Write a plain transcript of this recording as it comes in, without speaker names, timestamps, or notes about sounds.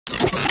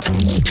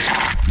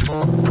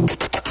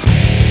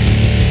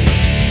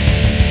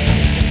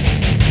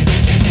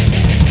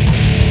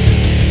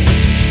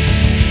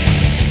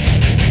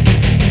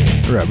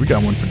Alright, we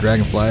got one for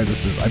Dragonfly.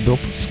 This is I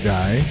Built the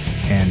Sky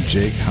and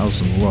Jake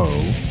Howsam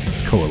Lowe,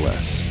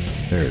 Coalesce.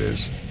 There it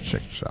is.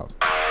 Check this out.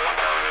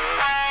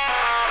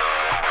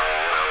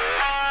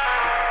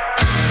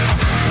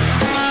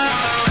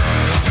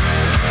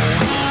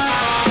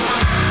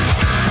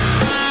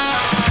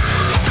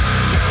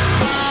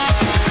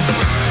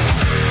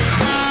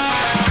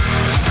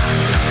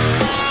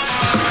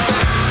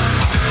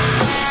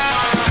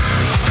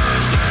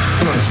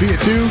 You want to see it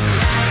too?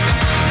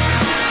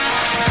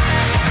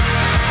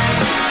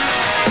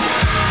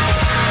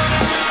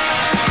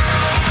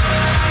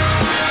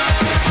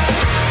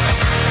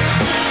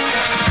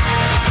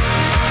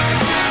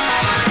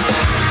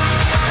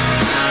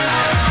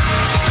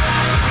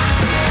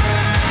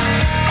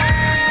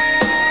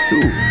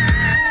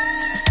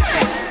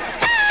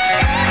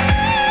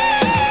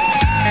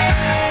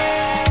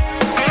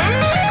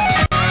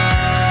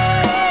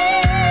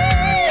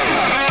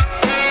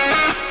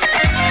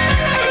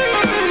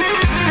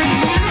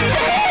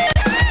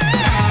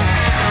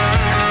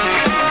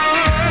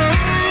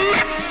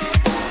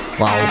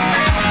 Wow.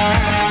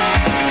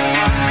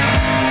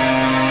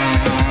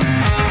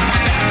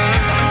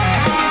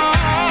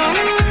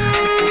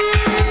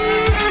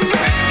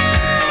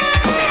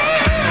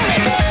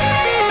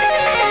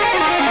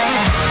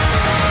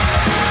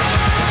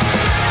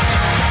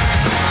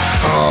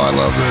 Oh, I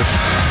love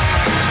this.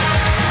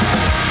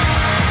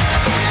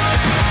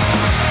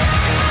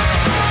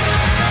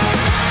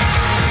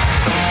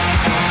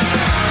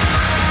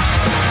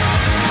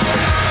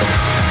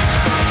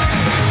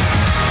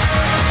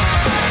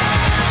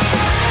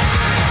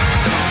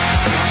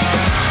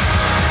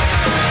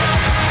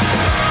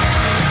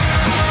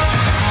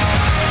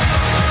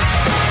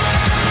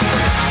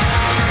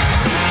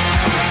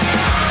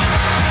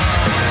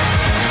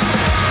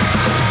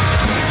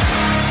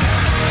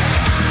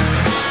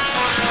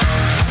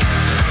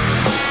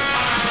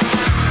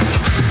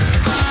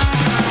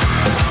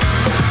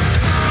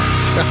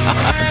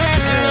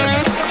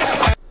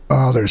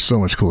 Oh, there's so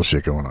much cool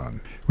shit going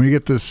on. When you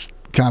get this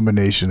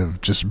combination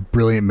of just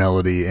brilliant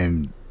melody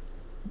and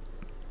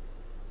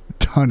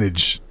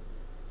tonnage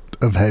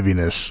of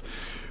heaviness,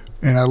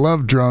 and I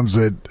love drums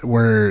that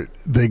where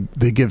they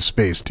give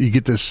space. You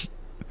get this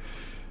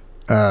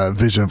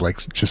vision of like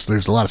just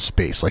there's a lot of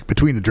space like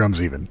between the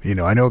drums even. You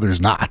know, I know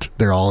there's not.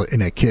 They're all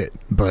in a kit,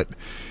 but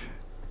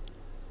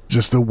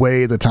just the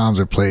way the toms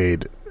are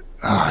played,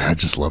 I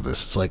just love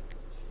this. It's like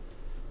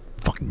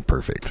fucking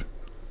perfect.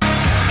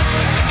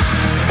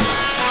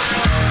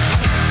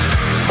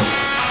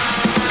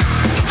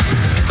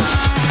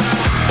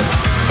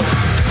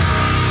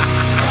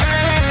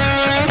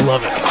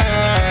 Love it.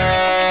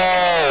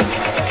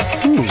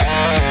 Ooh.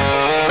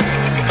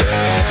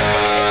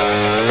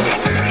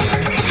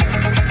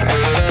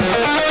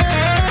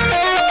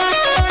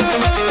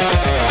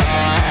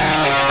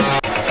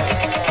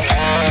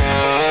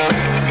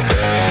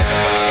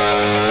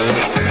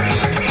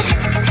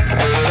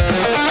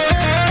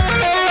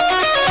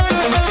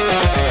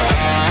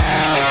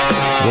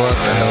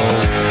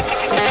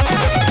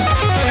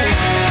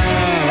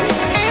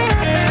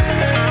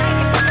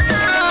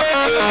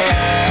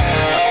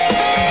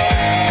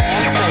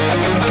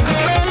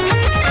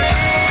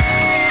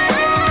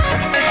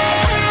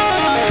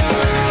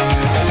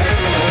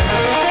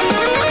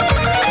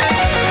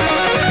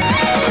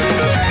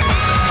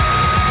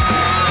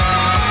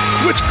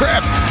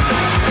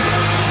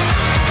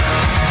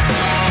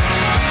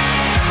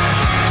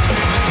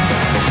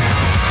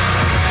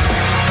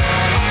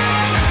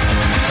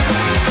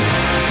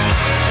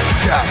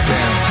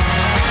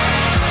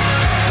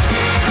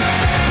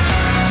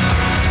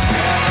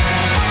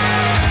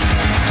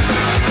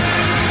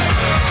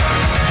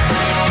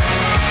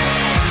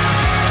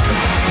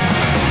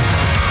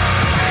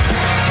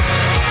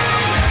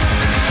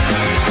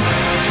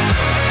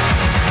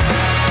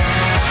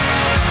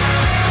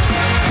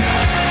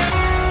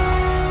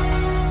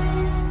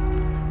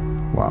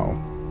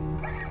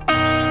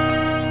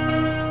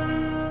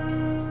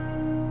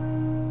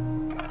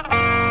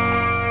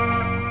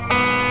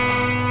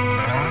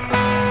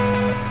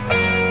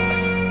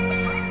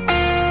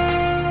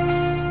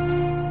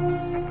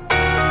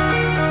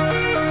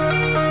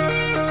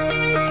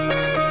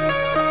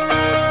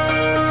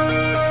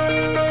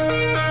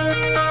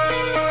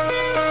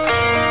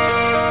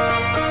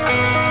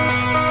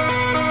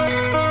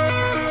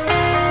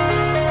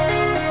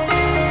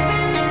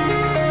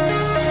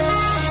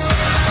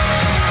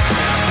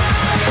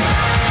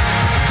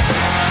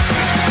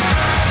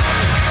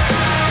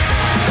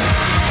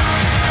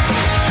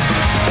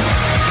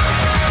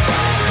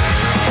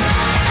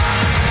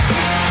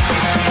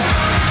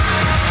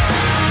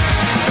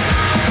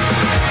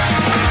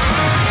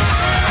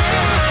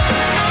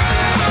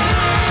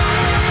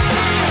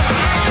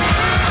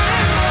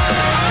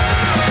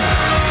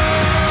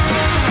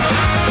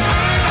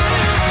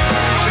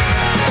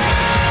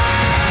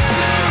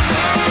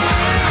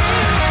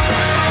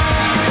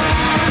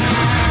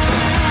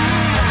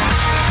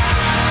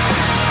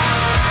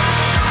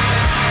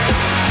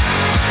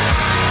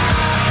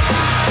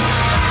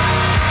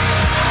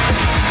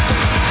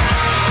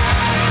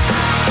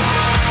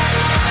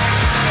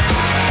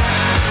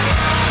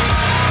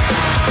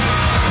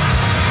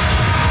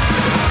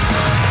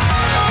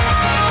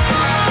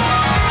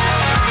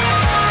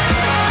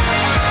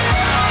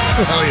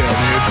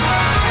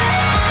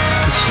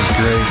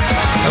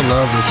 I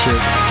love this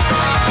shit.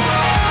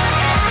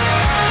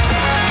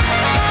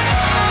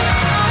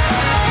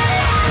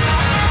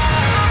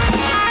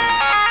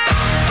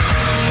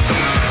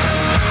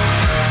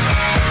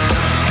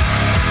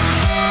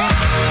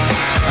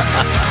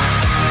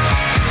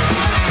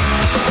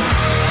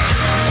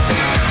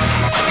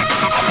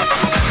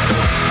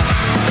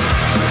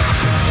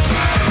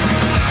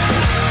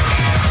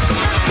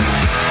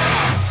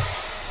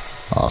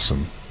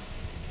 Awesome.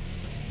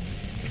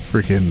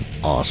 Freaking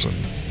awesome.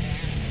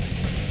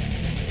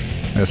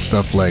 That's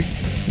stuff like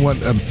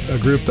a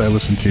group that I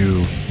listen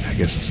to, I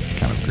guess it's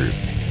kind of a group,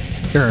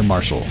 Aaron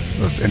Marshall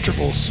of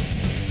Intervals.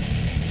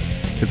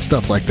 It's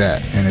stuff like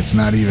that, and it's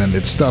not even,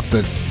 it's stuff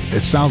that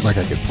it sounds like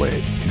I could play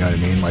it, you know what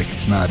I mean? Like,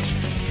 it's not,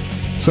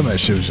 some of that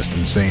shit is just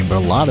insane, but a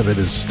lot of it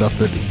is stuff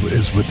that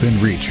is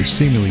within reach, or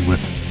seemingly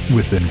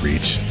within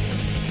reach.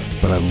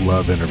 But I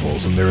love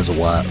intervals, and there's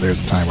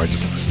a time where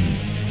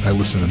I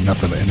listened to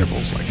nothing but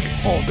intervals like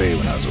all day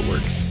when I was at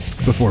work.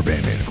 Before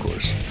Bandmate, of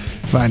course.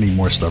 Finding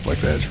more stuff like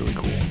that is really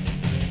cool.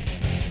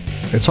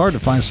 It's hard to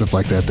find stuff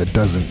like that that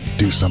doesn't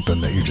do something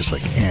that you're just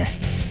like, eh.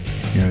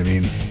 You know what I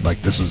mean? Like,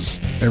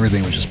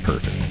 everything was just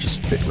perfect. It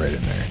just fit right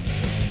in there.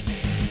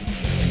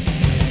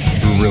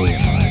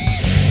 Brilliant line.